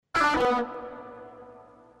Happy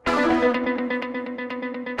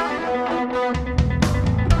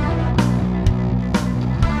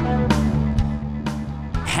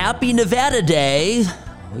Nevada Day.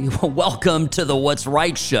 Welcome to the What's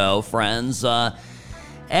Right show, friends.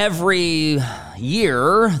 Every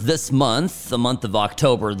year this month, the month of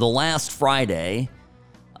October, the last Friday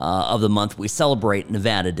of the month, we celebrate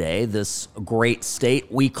Nevada Day, this great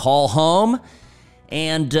state we call home.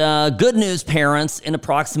 And good news, parents, in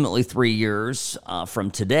approximately 3 years from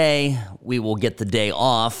today, we will get the day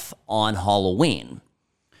off on Halloween.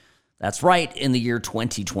 That's right, in the year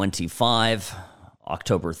 2025.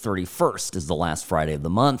 October 31st is the last Friday of the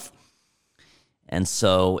month. And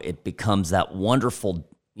so it becomes that wonderful,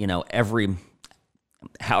 every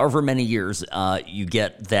however many years you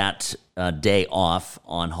get that day off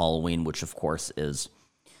on Halloween, which of course is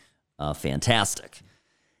fantastic.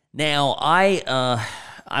 Now,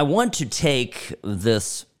 I want to take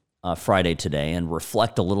this Friday today and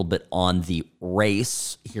reflect a little bit on the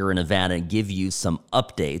race here in Nevada and give you some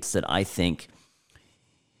updates that I think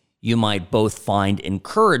you might both find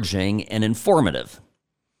encouraging and informative.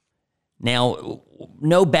 Now,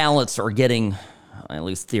 no ballots are getting, at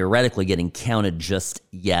least theoretically, getting counted just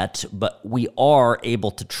yet, but we are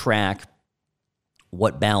able to track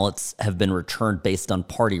what ballots have been returned based on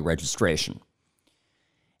party registration.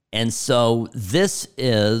 And so this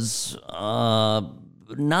is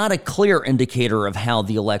not a clear indicator of how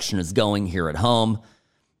the election is going here at home,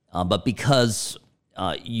 but because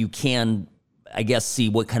you can, I guess, see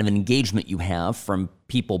what kind of an engagement you have from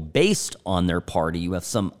people based on their party, you have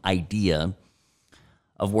some idea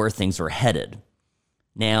of where things are headed.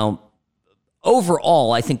 Now,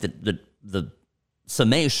 overall, I think that the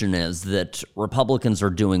summation is that Republicans are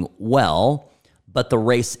doing well, but the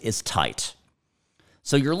race is tight.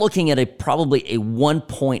 So you're looking at probably a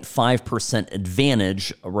 1.5%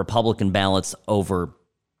 advantage of Republican ballots over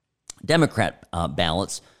Democrat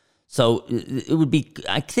ballots. So it would be,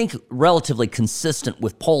 I think, relatively consistent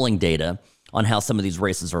with polling data on how some of these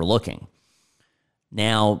races are looking.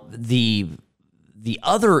 Now, the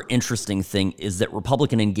other interesting thing is that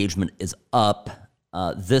Republican engagement is up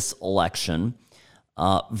this election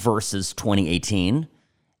versus 2018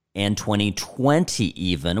 and 2020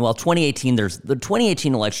 even. Well, 2018, the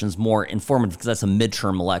 2018 election is more informative because that's a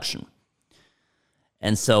midterm election.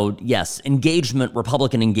 And so, yes,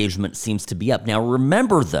 Republican engagement seems to be up. Now,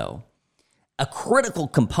 remember, though, a critical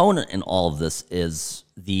component in all of this is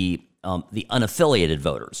the unaffiliated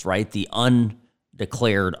voters, right? The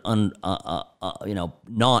undeclared,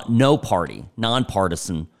 no party,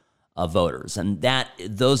 nonpartisan voters. And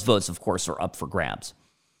those votes, of course, are up for grabs.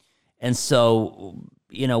 And so,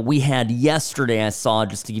 we had yesterday, I saw,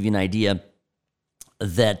 just to give you an idea,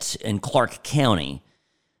 that in Clark County,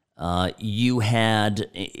 you had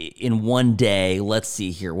in one day, let's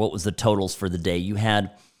see here, what was the totals for the day? You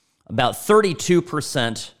had about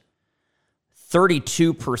 32%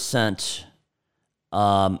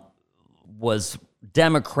 was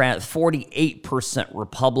Democrat, 48%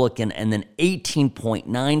 Republican, and then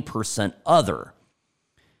 18.9% other.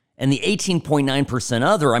 And the 18.9%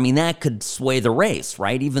 other, that could sway the race,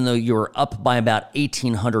 right? Even though you're up by about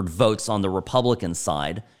 1,800 votes on the Republican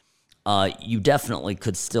side, you definitely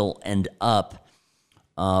could still end up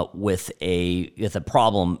with a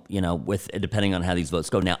problem, depending on how these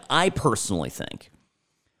votes go. Now, I personally think,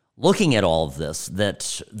 looking at all of this,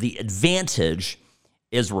 that the advantage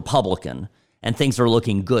is Republican and things are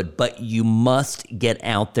looking good, but you must get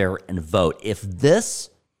out there and vote. If this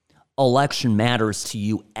election matters to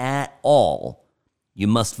you at all, you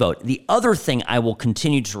must vote. The other thing I will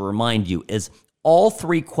continue to remind you is all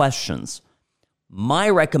three questions. My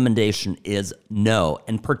recommendation is no,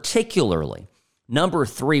 and particularly number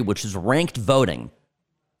 3, which is ranked voting.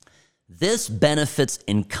 This benefits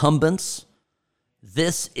incumbents.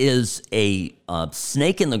 This is a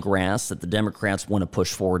snake in the grass that the Democrats want to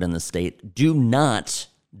push forward in the state. Do not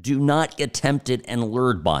get tempted and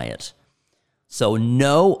lured by it. So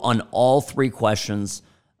no on all three questions,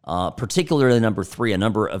 particularly number 3. A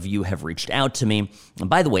number of you have reached out to me. And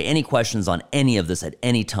by the way, any questions on any of this at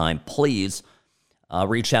any time, please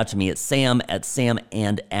reach out to me at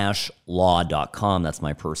sam@samandashlaw.com. That's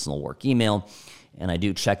my personal work email. And I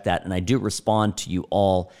do check that, and I do respond to you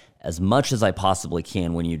all as much as I possibly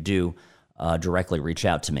can when you do directly reach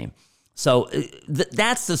out to me. So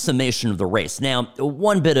that's the summation of the race. Now,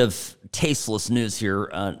 one bit of tasteless news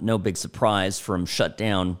here, no big surprise from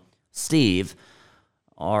Shutdown Steve,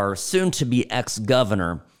 our soon-to-be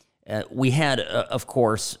ex-governor. We had, of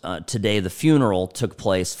course, today the funeral took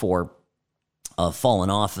place for a fallen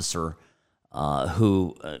officer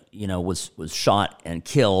who was shot and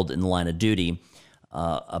killed in the line of duty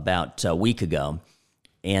about a week ago.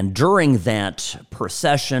 And during that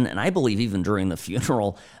procession, and I believe even during the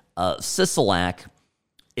funeral, Sisolak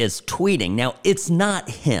is tweeting. Now, it's not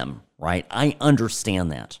him, right? I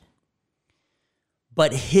understand that.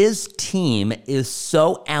 But his team is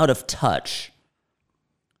so out of touch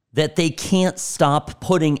that they can't stop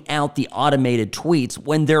putting out the automated tweets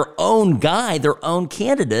when their own guy, their own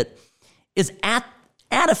candidate, is at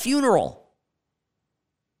a funeral.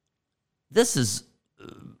 This is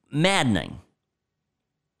maddening.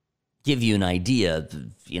 Give you an idea,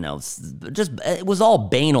 just it was all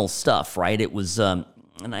banal stuff, right? It was, and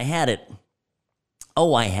I had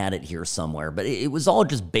it here somewhere, but it was all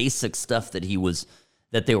just basic stuff that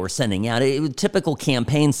they were sending out. It was typical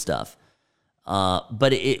campaign stuff,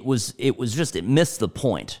 but it missed the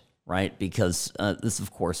point, right? Because this, of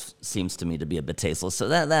course, seems to me to be a bit tasteless. So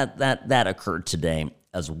that occurred today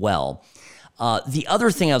as well. The other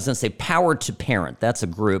thing I was going to say, Power to Parent. That's a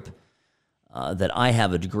group that I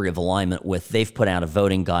have a degree of alignment with. They've put out a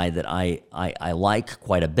voting guide that I like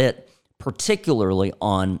quite a bit, particularly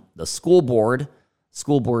on the school board.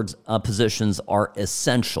 School board's positions are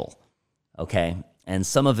essential, okay? And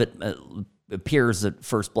some of it appears at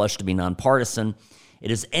first blush to be nonpartisan.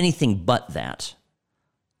 It is anything but that,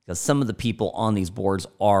 because some of the people on these boards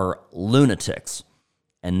are lunatics.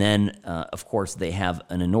 And then, of course, they have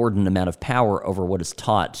an inordinate amount of power over what is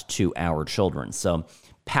taught to our children. So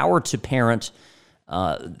Power to Parent,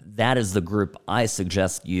 that is the group I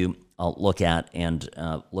suggest you look at and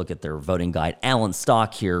look at their voting guide. Alan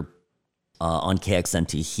Stock here on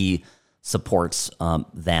KXNT, he supports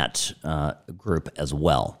that group as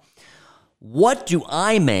well. What do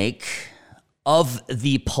I make of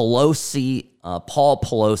the Paul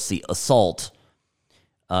Pelosi assault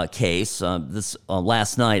case? This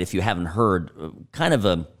last night, if you haven't heard, kind of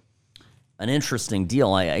an interesting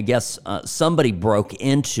deal. I guess somebody broke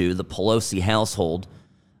into the Pelosi household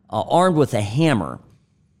armed with a hammer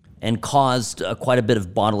and caused quite a bit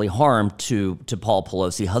of bodily harm to Paul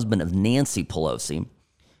Pelosi, husband of Nancy Pelosi.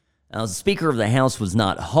 Now, the Speaker of the House was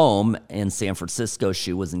not home in San Francisco.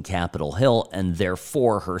 She was in Capitol Hill, and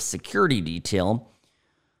therefore her security detail,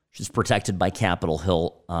 she's protected by Capitol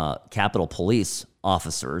Police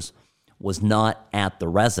officers, was not at the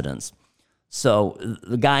residence. So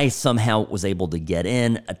the guy somehow was able to get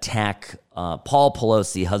in, attack Paul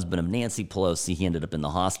Pelosi, husband of Nancy Pelosi. He ended up in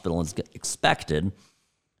the hospital and is expected,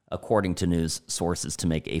 according to news sources, to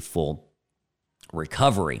make a full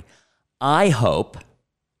recovery. I hope,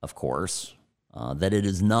 of course, that it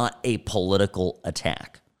is not a political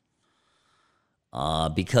attack,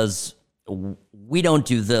 because we don't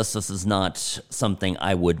do this. This is not something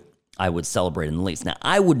I would celebrate in the least. Now,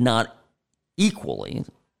 I would not equally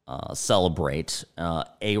celebrate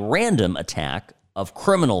a random attack of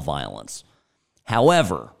criminal violence.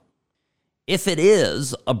 However, if it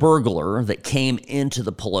is a burglar that came into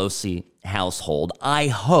the Pelosi household, I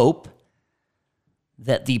hope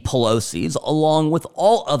that the Pelosis, along with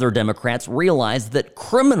all other Democrats, realize that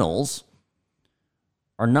criminals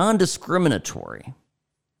are non-discriminatory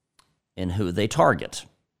in who they target.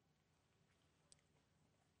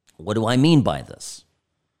 What do I mean by this?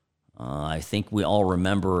 I think we all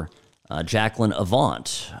remember Jacqueline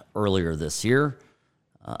Avant earlier this year,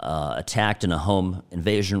 attacked in a home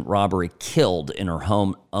invasion robbery, killed in her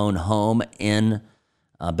own home in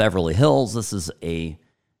Beverly Hills. This is a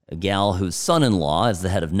gal whose son-in-law is the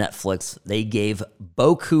head of Netflix. They gave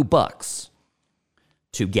beaucoup bucks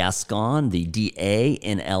to Gascon, the DA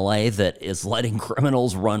in LA that is letting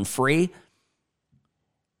criminals run free.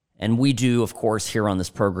 And we do, of course, here on this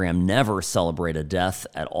program, never celebrate a death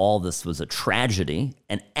at all. This was a tragedy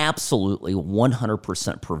and absolutely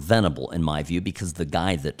 100% preventable, in my view, because the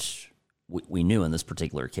guy that we knew in this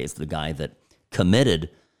particular case, the guy that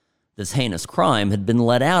committed this heinous crime, had been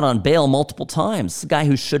let out on bail multiple times. The guy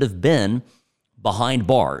who should have been behind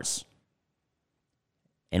bars.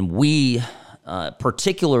 And we,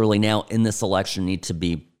 particularly now in this election, need to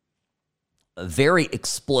be very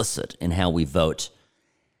explicit in how we vote,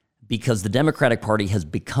 because the Democratic Party has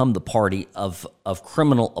become the party of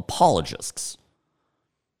criminal apologists.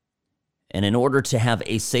 And in order to have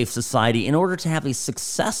a safe society, in order to have a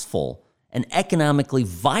successful and economically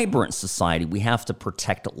vibrant society, we have to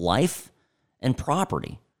protect life and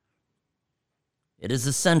property. It is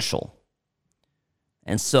essential.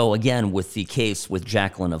 And so, again, with the case with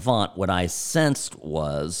Jacqueline Avant, what I sensed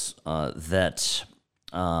was that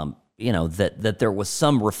there was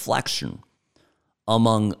some reflection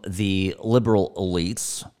among the liberal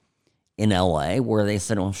elites in LA, where they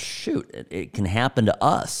said, "Oh, shoot, it can happen to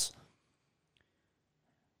us."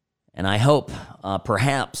 And I hope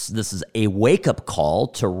perhaps this is a wake-up call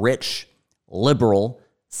to rich, liberal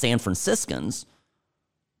San Franciscans,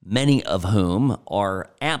 many of whom are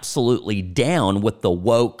absolutely down with the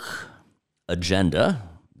woke agenda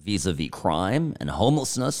vis-a-vis crime and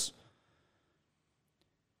homelessness,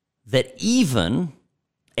 that even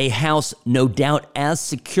a house no doubt as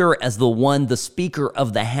secure as the one the Speaker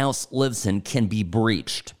of the House lives in can be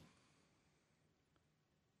breached.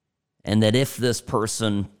 And that if this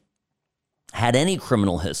person had any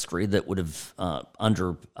criminal history that would have,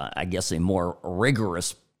 under, I guess, a more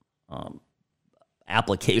rigorous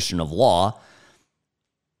application of law,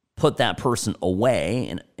 put that person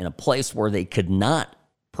away in a place where they could not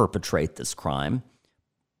perpetrate this crime,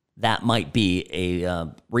 that might be a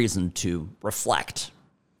reason to reflect.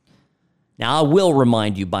 Now, I will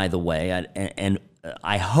remind you, by the way, and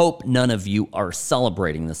I hope none of you are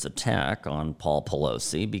celebrating this attack on Paul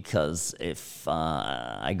Pelosi, because if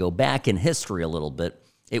I go back in history a little bit,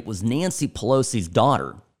 it was Nancy Pelosi's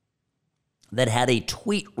daughter that had a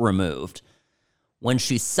tweet removed when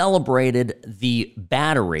she celebrated the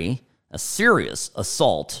battery, a serious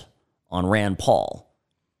assault on Rand Paul.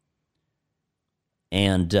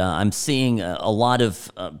 And I'm seeing a lot of,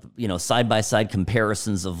 side-by-side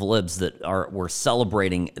comparisons of libs that were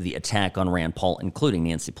celebrating the attack on Rand Paul, including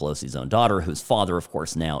Nancy Pelosi's own daughter, whose father, of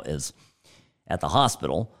course, now is at the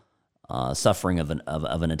hospital, suffering of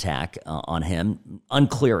an attack on him.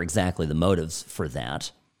 Unclear exactly the motives for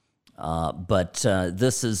that. But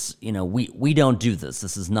this is, we don't do this.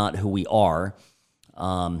 This is not who we are.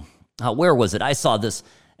 Where was it? I saw this.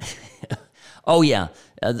 Oh, yeah.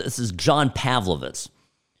 This is John Pavlovitz,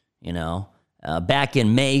 back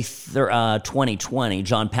in May 2020,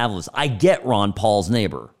 John Pavlovitz, I get Ron Paul's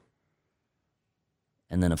neighbor.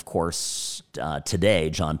 And then, of course,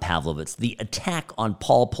 today, John Pavlovitz, the attack on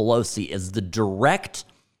Paul Pelosi is the direct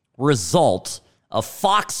result of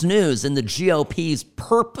Fox News and the GOP's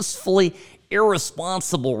purposefully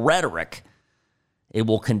irresponsible rhetoric. It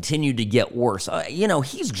will continue to get worse.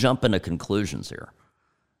 He's jumping to conclusions here.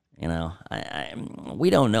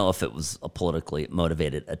 We don't know if it was a politically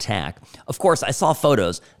motivated attack. Of course, I saw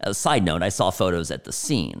photos, as a side note, I saw photos at the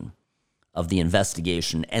scene of the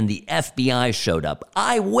investigation, and the FBI showed up.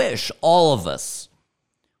 I wish all of us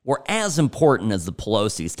were as important as the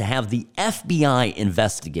Pelosi's to have the FBI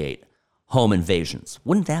investigate home invasions.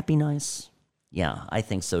 Wouldn't that be nice? Yeah, I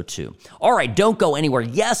think so too. All right, don't go anywhere.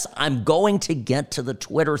 Yes, I'm going to get to the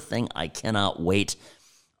Twitter thing. I cannot wait.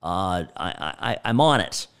 I'm on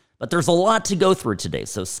it. But there's a lot to go through today,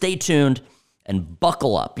 so stay tuned and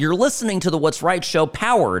buckle up. You're listening to the What's Right Show,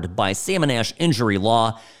 powered by Sam and Ash Injury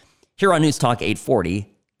Law, here on News Talk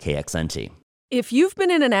 840 KXNT. If you've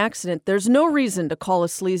been in an accident, there's no reason to call a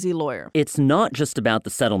sleazy lawyer. It's not just about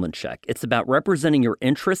the settlement check. It's about representing your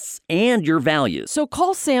interests and your values. So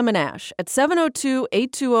call Sam and Ash at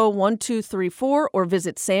 702-820-1234 or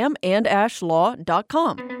visit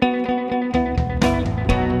samandashlaw.com.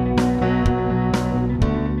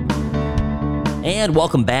 And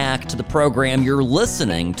welcome back to the program. You're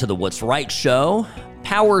listening to the What's Right Show,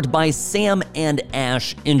 powered by Sam and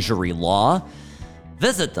Ash Injury Law.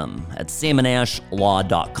 Visit them at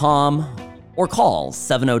samandashlaw.com or call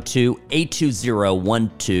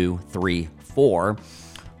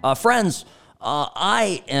 702-820-1234. Friends,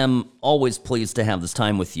 I am always pleased to have this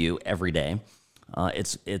time with you every day.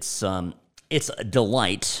 It's a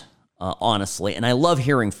delight, honestly, and I love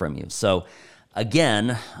hearing from you. So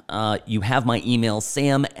again, you have my email,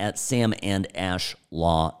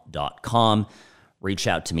 sam@samandashlaw.com. Reach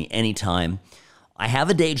out to me anytime. I have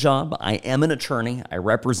a day job. I am an attorney. I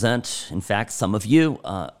represent, in fact, some of you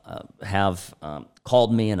have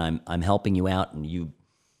called me, and I'm helping you out, and you're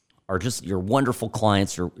wonderful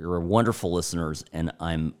clients. You're wonderful listeners, and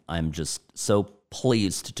I'm just so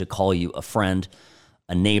pleased to call you a friend,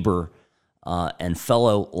 a neighbor, and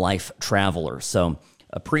fellow life traveler. So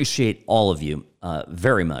appreciate all of you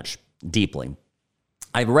very much, deeply.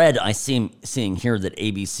 I seeing here that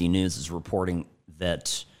ABC News is reporting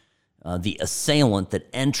that the assailant that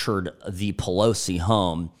entered the Pelosi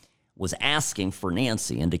home was asking for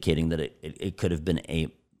Nancy, indicating that it could have been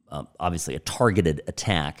obviously a targeted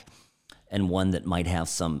attack, and one that might have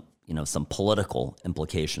some political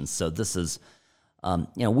implications. So this is,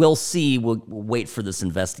 we'll see. We'll wait for this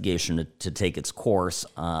investigation to take its course.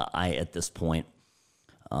 I, at this point,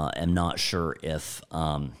 am not sure if,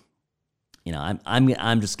 I'm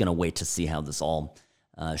just going to wait to see how this all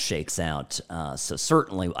shakes out. So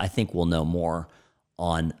certainly, I think we'll know more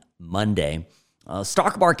on Monday.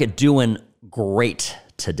 Stock market doing great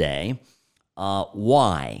today.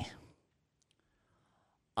 Why?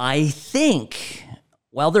 I think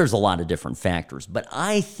Well, there's a lot of different factors, but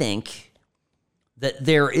I think that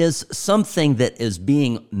there is something that is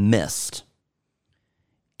being missed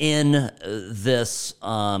in this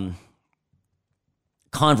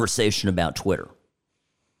conversation about Twitter.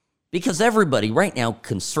 Because everybody right now,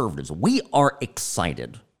 conservatives, we are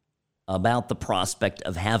excited about the prospect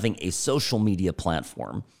of having a social media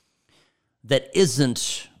platform that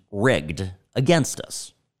isn't rigged against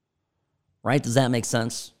us. Right? Does that make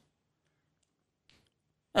sense?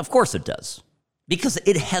 Of course it does. Because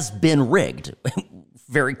it has been rigged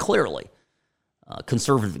very clearly.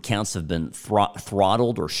 Conservative accounts have been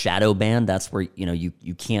throttled or shadow banned. That's where,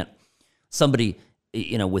 you can't, somebody,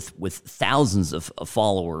 with thousands of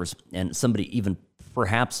followers and somebody even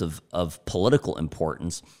perhaps of political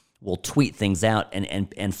importance will tweet things out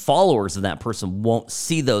and followers of that person won't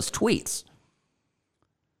see those tweets.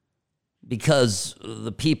 Because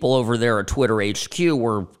the people over there at Twitter HQ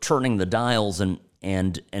were turning the dials and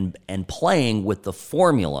playing with the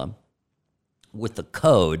formula, with the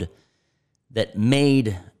code that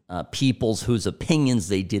made people's whose opinions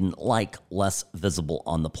they didn't like less visible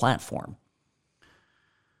on the platform.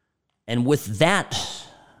 And with that,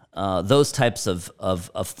 those types of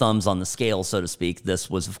thumbs on the scale, so to speak, this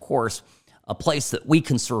was, of course, a place that we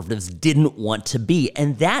conservatives didn't want to be.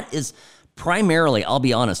 And that is primarily, I'll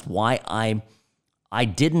be honest, why I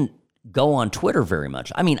didn't go on Twitter very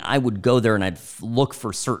much. I mean, I would go there and I'd look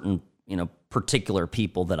for certain, particular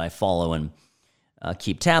people that I follow and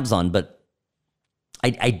keep tabs on, but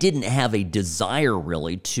I didn't have a desire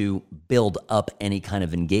really to build up any kind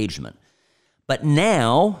of engagement. But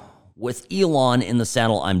now, with Elon in the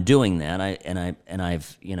saddle, I'm doing that.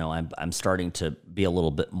 I'm starting to be a little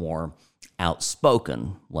bit more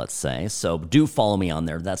outspoken, let's say. So do follow me on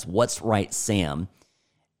there. That's What's Right Sam,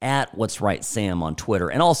 at What's Right Sam on Twitter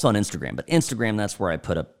and also on Instagram. But Instagram, that's where I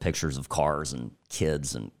put up pictures of cars and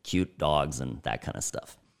kids and cute dogs and that kind of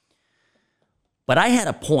stuff. But I had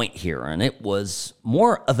a point here, and it was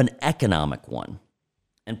more of an economic one.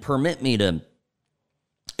 And permit me to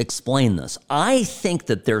explain this. I think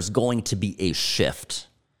that there's going to be a shift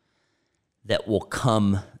that will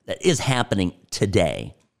come, that is happening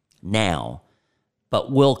today, now,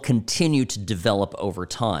 but will continue to develop over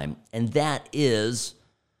time. And that is,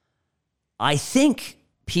 I think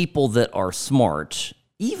people that are smart,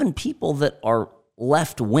 even people that are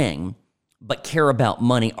left-wing but care about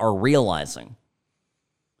money, are realizing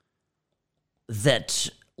that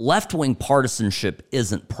left-wing partisanship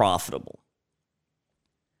isn't profitable.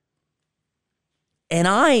 And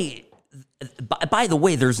by the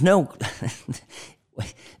way, there's no...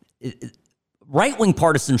 right-wing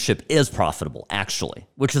partisanship is profitable, actually,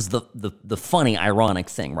 which is the funny, ironic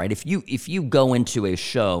thing, right? If you go into a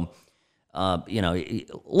show,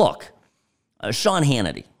 look, Sean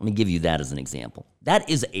Hannity, let me give you that as an example. That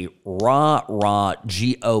is a raw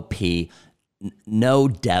GOP, no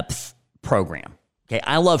depth program. Okay,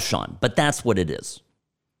 I love Sean, but that's what it is.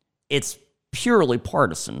 It's purely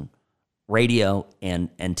partisan radio and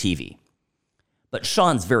TV. But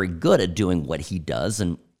Sean's very good at doing what he does,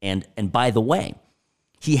 and by the way,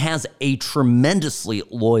 he has a tremendously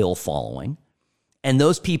loyal following, and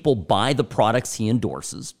those people buy the products he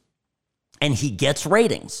endorses, and he gets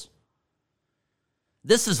ratings.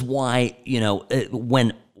 This is why,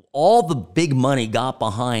 when all the big money got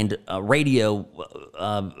behind radio,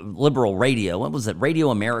 liberal radio, what was it, Radio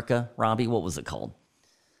America, Robbie? What was it called?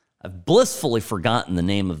 I've blissfully forgotten the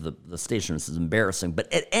name of the station. This is embarrassing.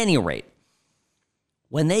 But at any rate,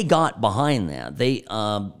 when they got behind that, they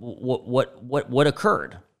what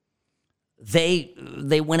occurred?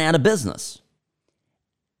 They went out of business.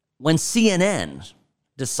 When CNN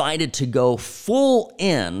decided to go full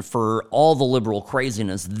in for all the liberal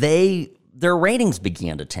craziness, their ratings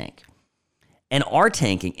began to tank and are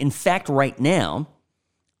tanking. In fact, right now,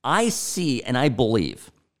 I see and I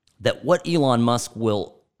believe that what Elon Musk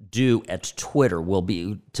will do at Twitter will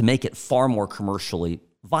be to make it far more commercially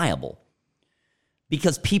viable,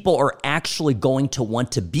 because people are actually going to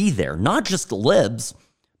want to be there, not just libs,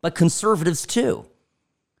 but conservatives too.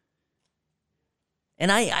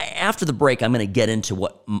 And I after the break, I'm going to get into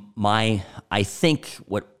what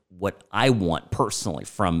I want personally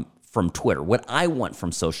from Twitter, what I want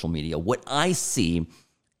from social media, what I see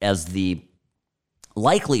as the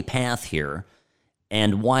likely path here,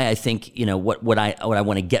 and why I think, what I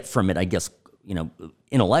want to get from it, I guess,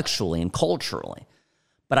 intellectually and culturally.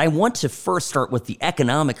 But I want to first start with the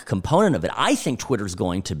economic component of it. I think Twitter's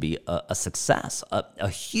going to be a success, a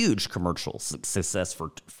huge commercial success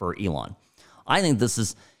for Elon. I think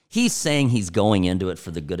he's saying he's going into it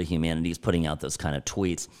for the good of humanity. He's putting out those kind of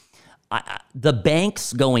tweets. The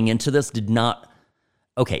banks going into this did not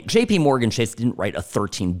Okay, JP Morgan Chase didn't write a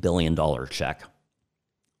 $13 billion check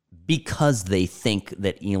because they think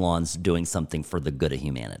that Elon's doing something for the good of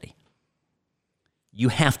humanity. You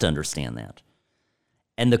have to understand that.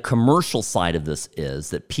 And the commercial side of this is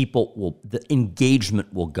that the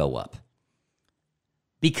engagement will go up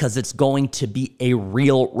because it's going to be a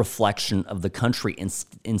real reflection of the country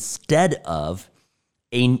instead of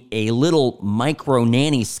a little micro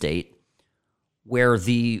nanny state where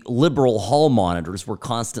the liberal hall monitors were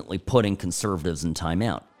constantly putting conservatives in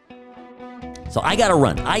timeout. So I got to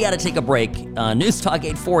run. I got to take a break. News Talk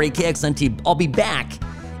 840 KXNT. I'll be back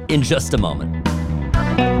in just a moment.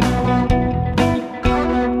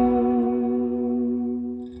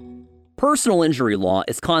 Personal injury law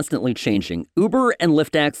is constantly changing. Uber and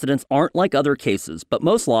Lyft accidents aren't like other cases, but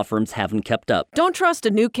most law firms haven't kept up. Don't trust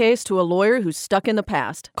a new case to a lawyer who's stuck in the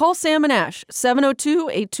past. Call Sam and Ash,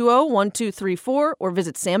 702-820-1234, or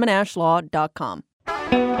visit samandashlaw.com.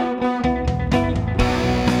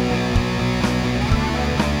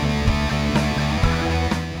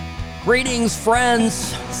 Greetings, friends.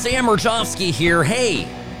 Sam Rajovsky here. Hey,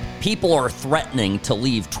 people are threatening to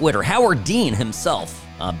leave Twitter. Howard Dean himself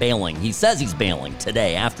bailing. He says he's bailing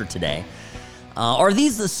today, after today. Are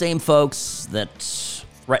these the same folks that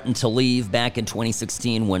threatened to leave back in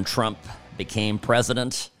 2016 when Trump became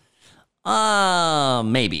president?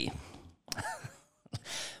 Maybe.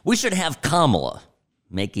 We should have Kamala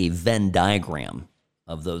make a Venn diagram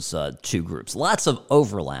of those two groups. Lots of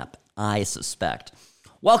overlap, I suspect.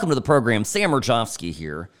 Welcome to the program. Sam Rajovsky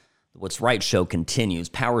here. The What's Right show continues,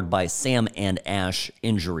 powered by Sam and Ash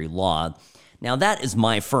Injury Law. Now, that is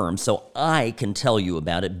my firm, so I can tell you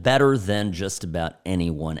about it better than just about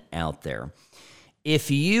anyone out there.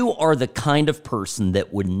 If you are the kind of person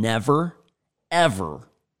that would never, ever,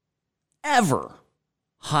 ever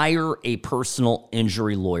hire a personal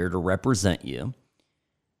injury lawyer to represent you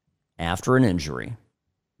after an injury,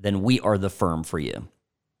 then we are the firm for you.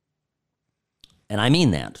 And I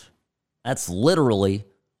mean that. That's literally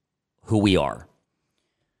who we are.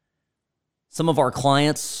 Some of our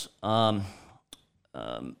clients,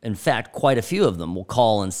 in fact, quite a few of them will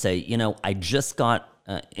call and say, I just got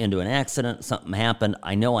into an accident, something happened.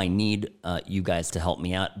 I know I need you guys to help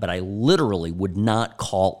me out, but I literally would not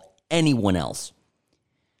call anyone else.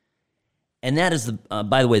 And that is,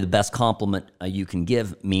 by the way, the best compliment you can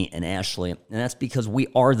give me and Ashley, and that's because we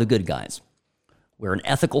are the good guys. We're an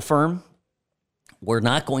ethical firm. We're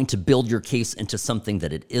not going to build your case into something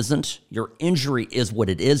that it isn't. Your injury is what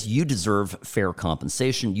it is. You deserve fair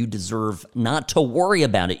compensation. You deserve not to worry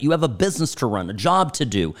about it. You have a business to run, a job to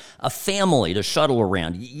do, a family to shuttle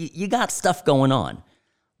around. You got stuff going on.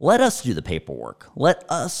 Let us do the paperwork. Let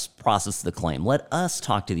us process the claim. Let us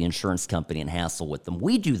talk to the insurance company and hassle with them.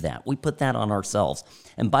 We do that. We put that on ourselves.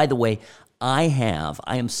 And by the way, I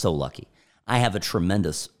am so lucky. I have a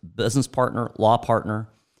tremendous business partner, law partner,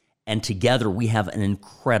 and together we have an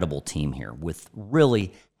incredible team here with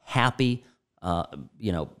really happy,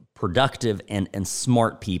 productive and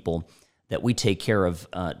smart people that we take care of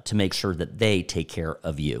to make sure that they take care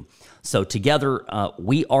of you. So together,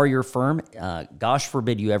 we are your firm. Gosh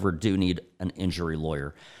forbid you ever do need an injury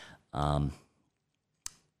lawyer. Don't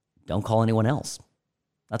call anyone else.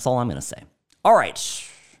 That's all I'm going to say. All right.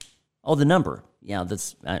 Oh, the number. Yeah,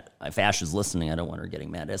 if Ash is listening, I don't want her getting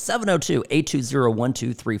mad. It's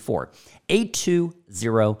 702-820-1234.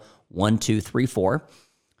 820-1234.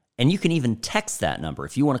 And you can even text that number.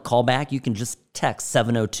 If you want to call back, you can just text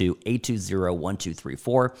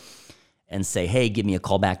 702-820-1234 and say, hey, give me a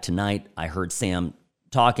call back tonight. I heard Sam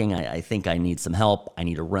talking. I think I need some help. I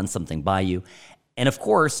need to run something by you. And of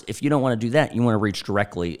course, if you don't want to do that, you want to reach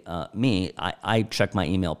directly me. I check my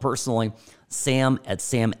email personally,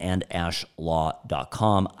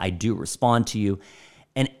 sam@samandashlaw.com. I do respond to you.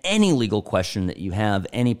 And any legal question that you have,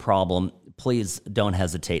 any problem, please don't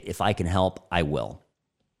hesitate. If I can help, I will.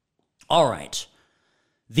 All right.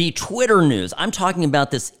 The Twitter news. I'm talking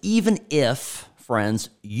about this even if, friends,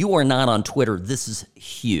 you are not on Twitter. This is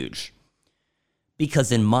huge.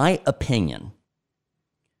 Because in my opinion,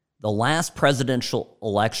 the last presidential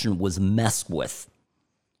election was messed with.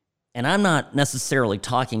 And I'm not necessarily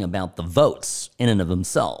talking about the votes in and of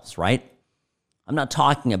themselves, right? I'm not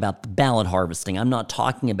talking about the ballot harvesting. I'm not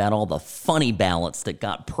talking about all the funny ballots that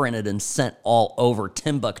got printed and sent all over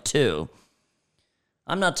Timbuktu.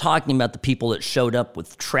 I'm not talking about the people that showed up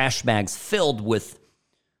with trash bags filled with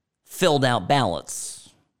filled out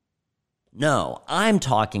ballots. No, I'm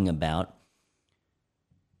talking about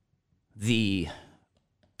the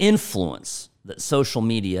influence that social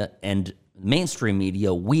media and mainstream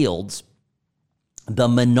media wields, the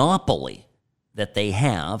monopoly that they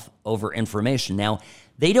have over information. Now,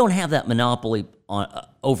 they don't have that monopoly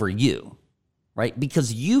over you, right?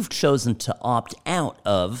 Because you've chosen to opt out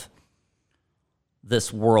of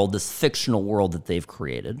this world, this fictional world that they've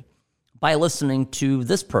created, by listening to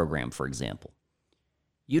this program, for example.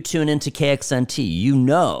 You tune into KXNT, you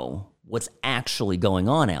know what's actually going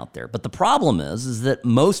on out there. But the problem is that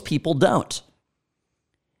most people don't.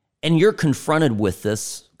 And you're confronted with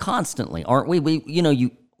this constantly, aren't we?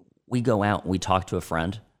 We go out and we talk to a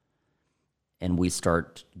friend and we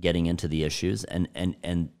start getting into the issues and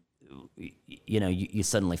you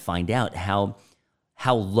suddenly find out how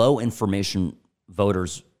low information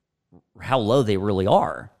voters, how low they really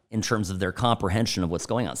are in terms of their comprehension of what's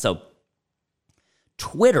going on. So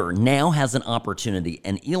Twitter now has an opportunity,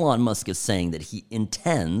 and Elon Musk is saying that he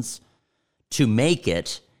intends to make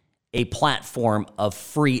it a platform of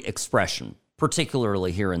free expression,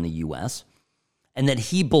 particularly here in the U.S., and that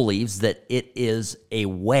he believes that it is a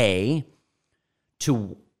way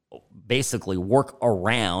to basically work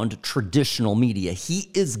around traditional media. He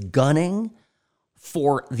is gunning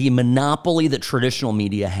for the monopoly that traditional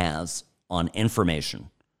media has on information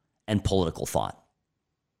and political thought.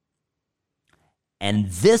 And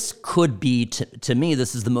this could be, to me,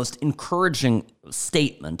 this is the most encouraging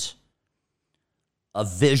statement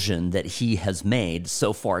of vision that he has made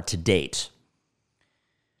so far to date.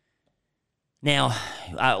 Now,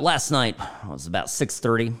 last night, it was about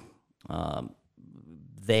 6:30,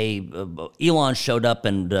 Elon showed up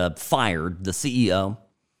and fired the CEO,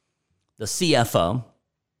 the CFO,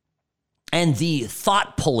 and the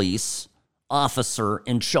thought police officer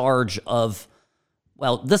in charge of,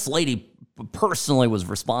 well, this lady personally was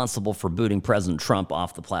responsible for booting President Trump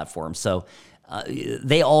off the platform. So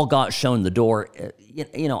they all got shown the door.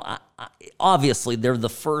 Obviously, they're the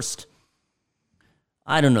first,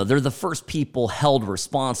 they're the first people held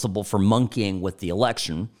responsible for monkeying with the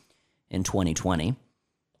election in 2020.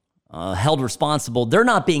 Held responsible. They're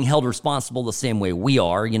not being held responsible the same way we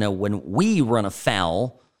are. When we run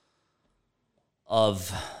afoul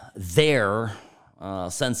of their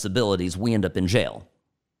sensibilities, we end up in jail.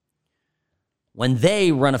 When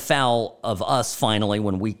they run afoul of us, finally,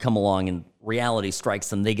 when we come along and reality strikes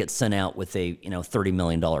them, they get sent out with a $30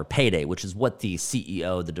 million payday, which is what the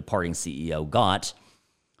departing CEO, got,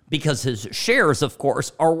 because his shares, of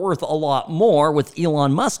course, are worth a lot more with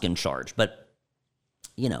Elon Musk in charge. But,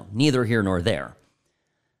 neither here nor there.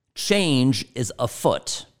 Change is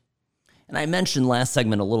afoot. And I mentioned last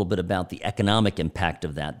segment a little bit about the economic impact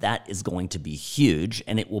of that. That is going to be huge,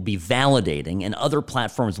 and it will be validating, and other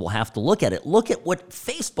platforms will have to look at it. Look at what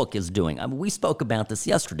Facebook is doing. We spoke about this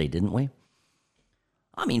yesterday, didn't we?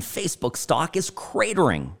 Facebook stock is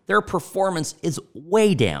cratering. Their performance is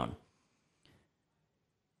way down.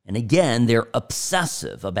 And again, they're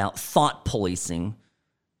obsessive about thought policing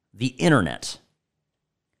the internet.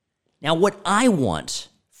 Now, what I want,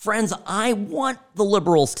 friends, I want the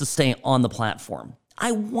liberals to stay on the platform.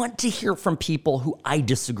 I want to hear from people who I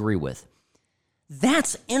disagree with.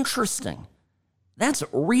 That's interesting. That's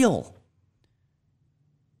real.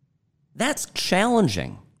 That's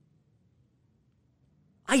challenging.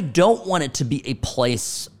 I don't want it to be a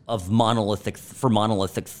place of monolithic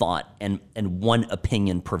thought and one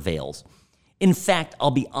opinion prevails. In fact, I'll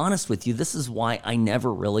be honest with you, this is why I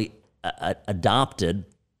never really adopted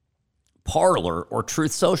Parler or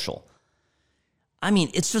Truth Social.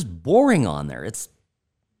 It's just boring on there. It's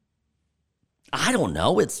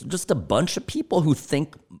just a bunch of people who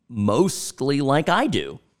think mostly like I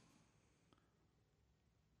do.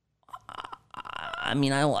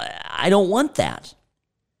 I don't want that.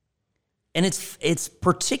 And it's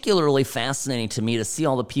particularly fascinating to me to see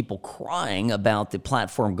all the people crying about the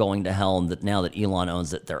platform going to hell and that now that Elon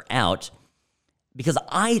owns it, they're out. Because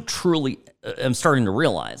I truly am starting to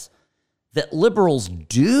realize that liberals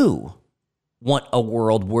do want a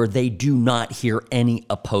world where they do not hear any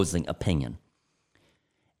opposing opinion.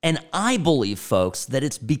 And I believe, folks, that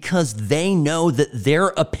it's because they know that their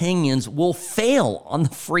opinions will fail on the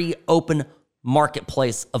free, open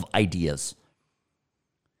marketplace of ideas.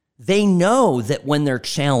 They know that when they're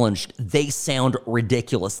challenged, they sound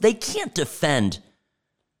ridiculous. They can't defend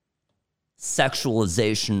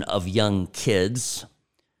sexualization of young kids,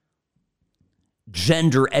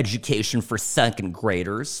 gender education for second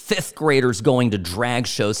graders, fifth graders going to drag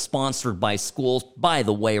shows sponsored by schools, by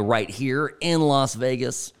the way, right here in Las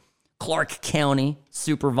Vegas, Clark County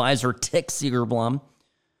Supervisor Tick Segerblom,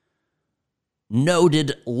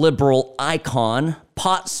 noted liberal icon,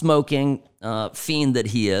 pot-smoking fiend that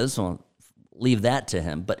he is, well, leave that to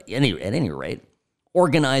him, but at any rate,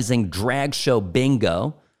 organizing drag show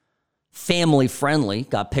bingo family friendly,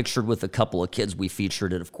 got pictured with a couple of kids. We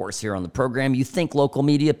featured it, of course, here on the program. You think local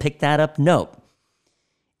media picked that up? Nope.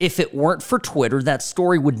 If it weren't for Twitter, that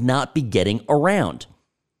story would not be getting around.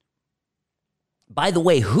 By the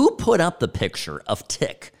way, who put up the picture of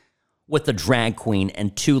Tick with the drag queen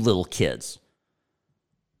and two little kids?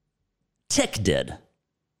 Tick did.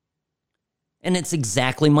 And it's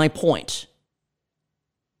exactly my point.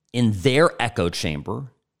 In their echo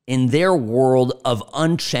chamber, in their world of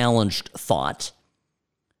unchallenged thought,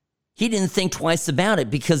 he didn't think twice about it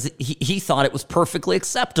because he thought it was perfectly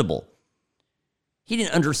acceptable. He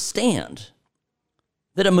didn't understand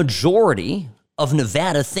that a majority of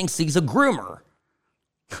Nevada thinks he's a groomer.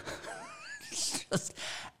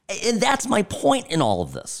 And that's my point in all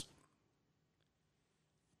of this.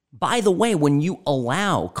 By the way, when you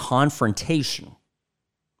allow confrontation,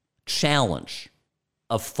 challenge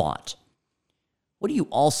of thought, what do you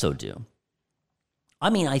also do? I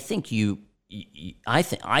mean, I think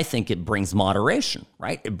I think it brings moderation,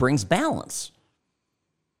 right? It brings balance.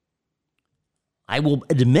 I will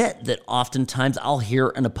admit that oftentimes I'll hear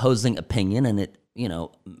an opposing opinion and it,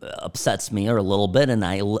 upsets me a little bit, and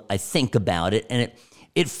I think about it, and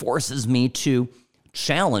it forces me to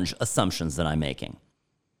challenge assumptions that I'm making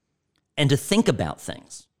and to think about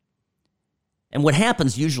things. And what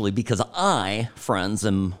happens usually, because I, friends,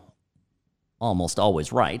 am almost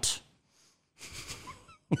always right,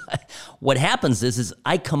 what happens is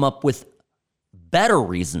I come up with better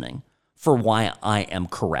reasoning for why I am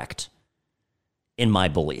correct in my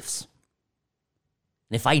beliefs.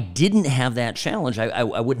 And if I didn't have that challenge, I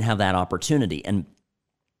wouldn't have that opportunity. And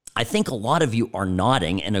I think a lot of you are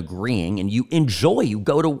nodding and agreeing, and you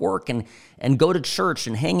go to work and go to church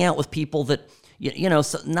and hang out with people that,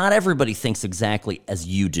 so not everybody thinks exactly as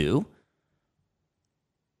you do.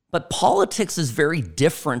 But politics is very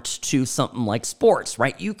different to something like sports,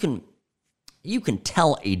 right? You can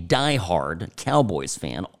tell a diehard Cowboys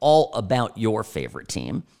fan all about your favorite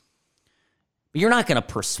team, but you're not going to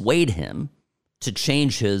persuade him to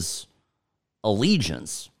change his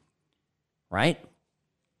allegiance, right?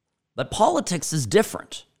 But politics is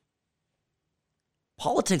different.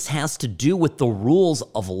 Politics has to do with the rules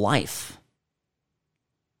of life.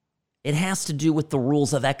 It has to do with the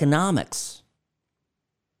rules of economics.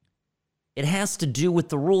 It has to do with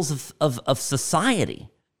the rules of society,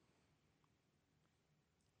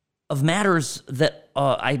 of matters that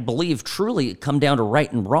I believe truly come down to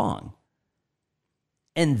right and wrong.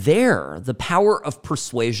 And there, the power of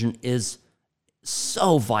persuasion is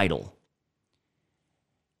so vital.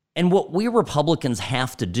 And what we Republicans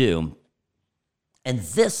have to do, and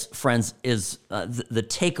this, friends, is the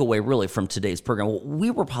takeaway really from today's program, what we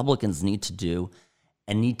Republicans need to do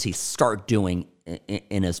and need to start doing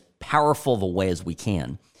in as powerful of a way as we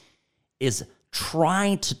can is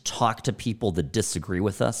try to talk to people that disagree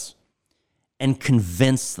with us and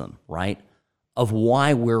convince them, right, of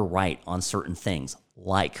why we're right on certain things,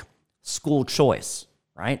 like school choice,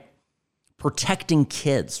 right? Protecting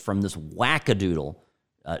kids from this wackadoodle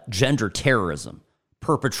gender terrorism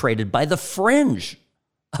perpetrated by the fringe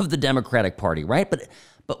of the Democratic Party, right? But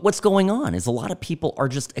what's going on is a lot of people are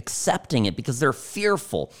just accepting it because they're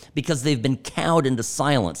fearful, because they've been cowed into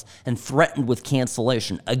silence and threatened with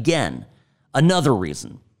cancellation. Again, another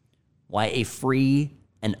reason why a free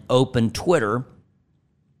and open Twitter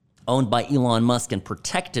owned by Elon Musk and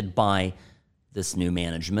protected by this new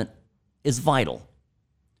management is vital.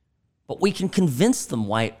 But we can convince them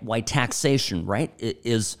why taxation, right,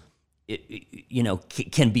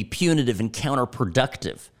 can be punitive and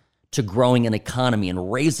counterproductive to growing an economy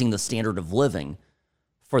and raising the standard of living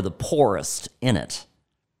for the poorest in it.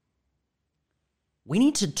 We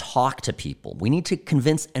need to talk to people. We need to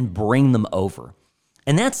convince and bring them over.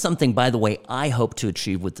 And that's something, by the way, I hope to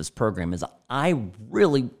achieve with this program is I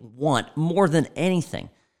really want more than anything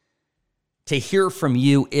to hear from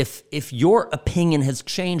you if your opinion has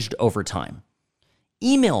changed over time.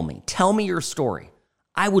 Email me. Tell me your story.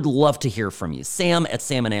 I would love to hear from you.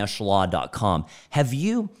 Sam@samandashlaw.com. Have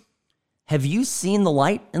you seen the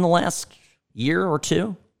light in the last year or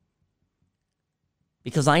two?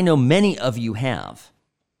 Because I know many of you have.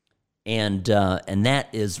 And that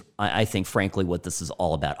is, I think, frankly, what this is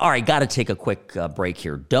all about. All right, got to take a quick break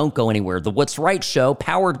here. Don't go anywhere. The What's Right Show,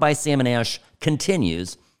 powered by Sam and Ash,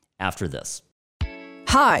 continues after this.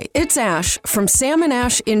 Hi, it's Ash from Sam and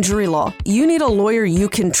Ash Injury Law. You need a lawyer you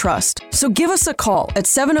can trust. So give us a call at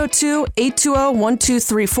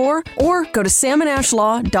 702-820-1234 or go to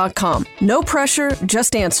samandashlaw.com. No pressure,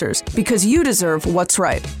 just answers, because you deserve what's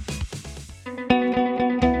right.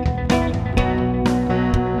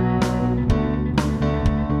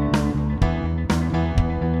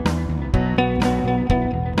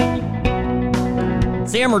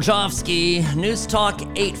 Dan Murjovsky, News Talk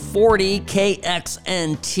 840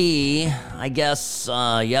 KXNT. I guess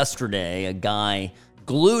yesterday a guy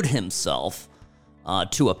glued himself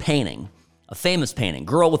to a painting, a famous painting,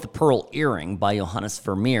 Girl with the Pearl Earring by Johannes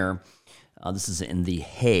Vermeer. This is in The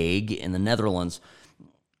Hague in the Netherlands.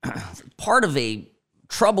 Part of a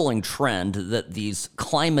troubling trend that these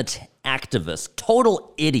climate activists,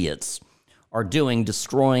 total idiots, are doing,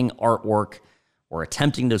 destroying artwork or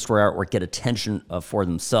attempting to destroy artwork, get attention for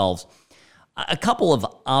themselves. A couple of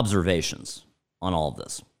observations on all of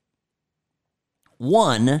this.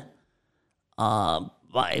 One,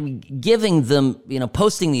 by giving them,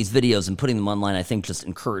 posting these videos and putting them online, I think just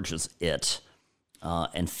encourages it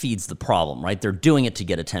and feeds the problem, right? They're doing it to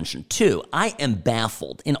get attention. Two, I am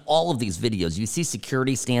baffled. In all of these videos, you see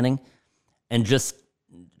security standing and just,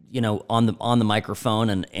 on the microphone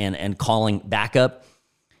and calling backup.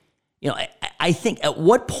 I think at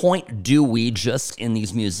what point do we just in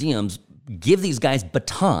these museums give these guys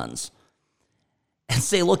batons and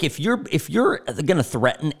say, look, if you're going to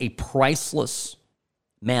threaten a priceless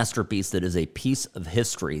masterpiece that is a piece of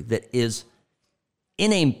history that is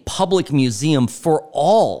in a public museum for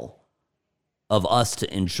all of us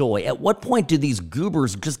to enjoy, at what point do these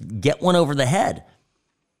goobers just get one over the head?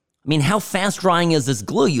 I mean, how fast drying is this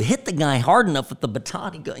glue? You hit the guy hard enough with the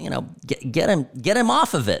baton, get him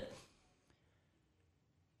off of it.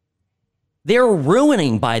 They're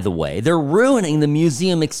ruining, by the way, the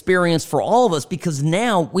museum experience for all of us because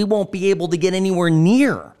now we won't be able to get anywhere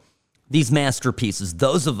near these masterpieces,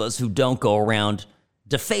 those of us who don't go around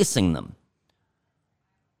defacing them.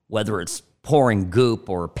 Whether it's pouring goop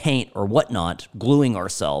or paint or whatnot, gluing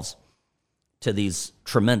ourselves to these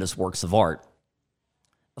tremendous works of art.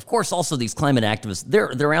 Of course, also these climate activists,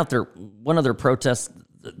 they're out there. One of their protests,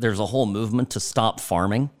 there's a whole movement to stop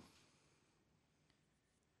farming.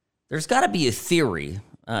 There's got to be a theory.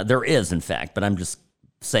 There is, in fact, but I'm just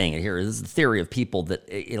saying it here. This is the theory of people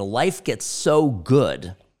that life gets so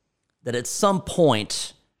good that at some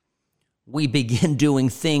point we begin doing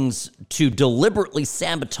things to deliberately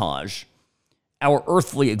sabotage our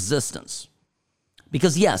earthly existence.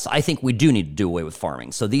 Because, yes, I think we do need to do away with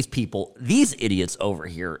farming. So these people, these idiots over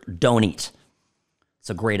here, don't eat. It's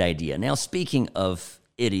a great idea. Now, speaking of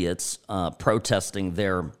idiots protesting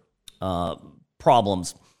their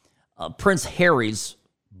problems, Prince Harry's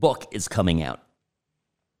book is coming out.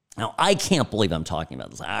 Now, I can't believe I'm talking about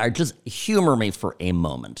this. Just humor me for a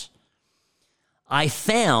moment. I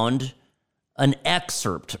found an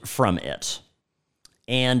excerpt from it,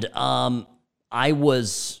 and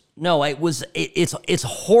it's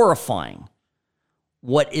horrifying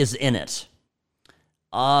what is in it.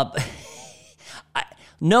 I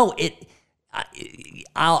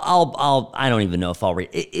don't even know if I'll read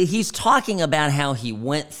it. He's talking about how he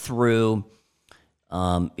was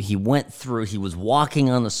walking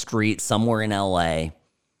on the street somewhere in LA,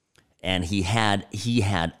 and he had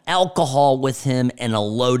alcohol with him and a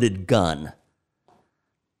loaded gun.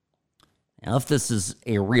 Now, if this is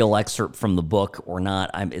a real excerpt from the book or not,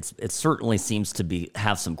 it certainly seems to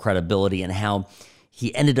have some credibility, and how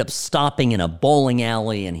he ended up stopping in a bowling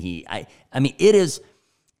alley, and it is.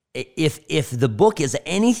 If the book is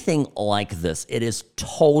anything like this, it is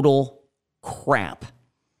total crap.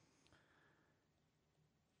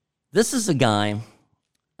 This is a guy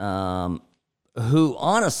who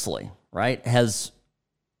honestly, right, has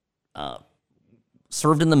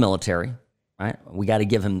served in the military, right? We got to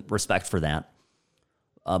give him respect for that.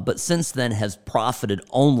 But since then has profited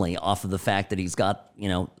only off of the fact that he's got,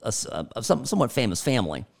 a somewhat famous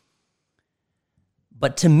family.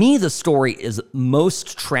 But to me, the story is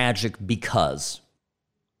most tragic because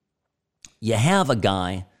you have a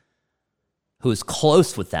guy who is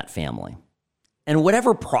close with that family. And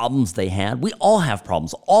whatever problems they had, we all have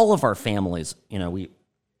problems. All of our families,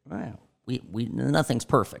 nothing's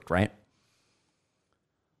perfect, right?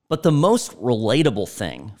 But the most relatable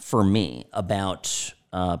thing for me about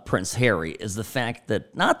Prince Harry is the fact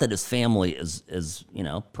that, not that his family is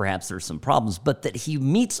perhaps there's some problems, but that he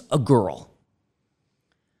meets a girl.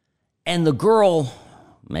 And the girl,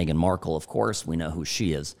 Meghan Markle, of course, we know who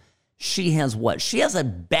she is. She has what? She has a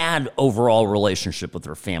bad overall relationship with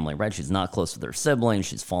her family, right? She's not close with her siblings.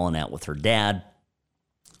 She's fallen out with her dad.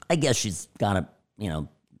 I guess she's got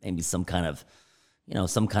maybe some kind of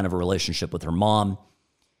a relationship with her mom.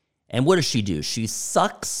 And what does she do? She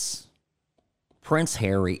sucks Prince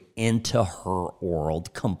Harry into her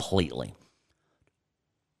world completely.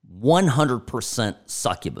 100%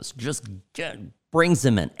 succubus. Just brings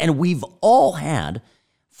him in. And we've all had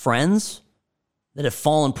friends that have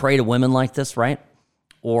fallen prey to women like this, right?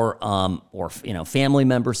 or family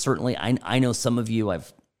members. Certainly, I know some of you.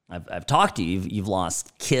 I've talked to you. You've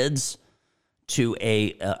lost kids to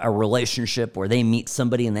a relationship where they meet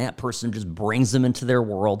somebody and that person just brings them into their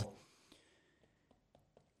world.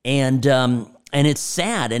 And it's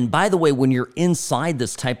sad. And by the way, when you're inside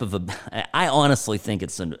this type of I honestly think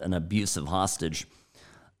it's an abusive hostage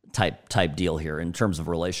type deal here in terms of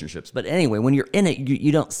relationships. But anyway, when you're in it,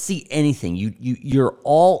 you don't see anything. You're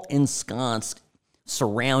all ensconced,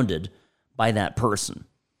 surrounded by that person.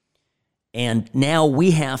 And now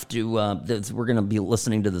we have to, we're going to be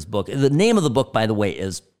listening to this book. The name of the book, by the way,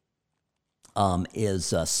 is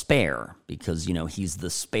Spare, because, he's the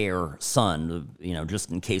spare son,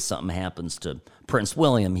 just in case something happens to Prince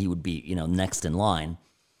William, he would be, next in line.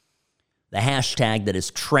 The hashtag that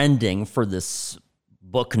is trending for this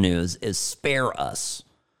book news is Spare Us,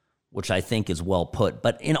 which I think is well put.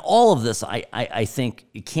 But in all of this, I think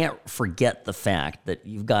you can't forget the fact that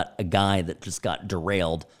you've got a guy that just got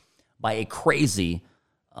derailed by a crazy,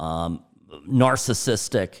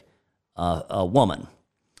 narcissistic woman.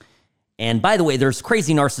 And by the way, there's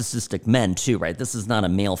crazy narcissistic men too, right? This is not a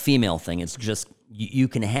male-female thing. It's just you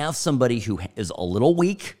can have somebody who is a little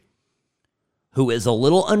weak, who is a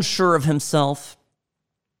little unsure of himself,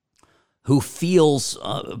 who feels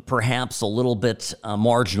perhaps a little bit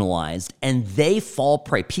marginalized, and they fall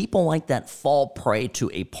prey. People like that fall prey to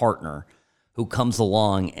a partner who comes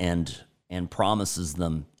along and promises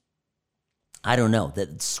them, I don't know,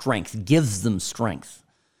 that strength, gives them strength.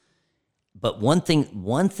 But one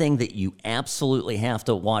thing that you absolutely have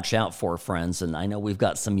to watch out for, friends, and I know we've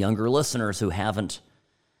got some younger listeners who haven't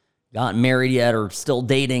gotten married yet or still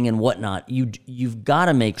dating and whatnot, you've got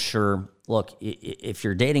to make sure, look, if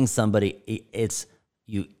you're dating somebody,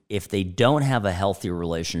 if they don't have a healthy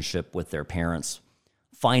relationship with their parents,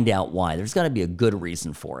 find out why. There's got to be a good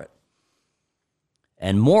reason for it.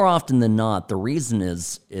 And more often than not, the reason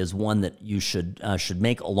is one that you should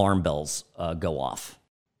make alarm bells go off.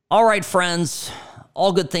 All right, friends,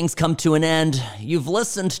 all good things come to an end. You've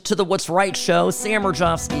listened to the What's Right show. Sam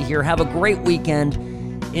Rajovsky here. Have a great weekend.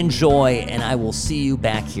 Enjoy, and I will see you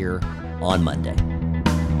back here on Monday.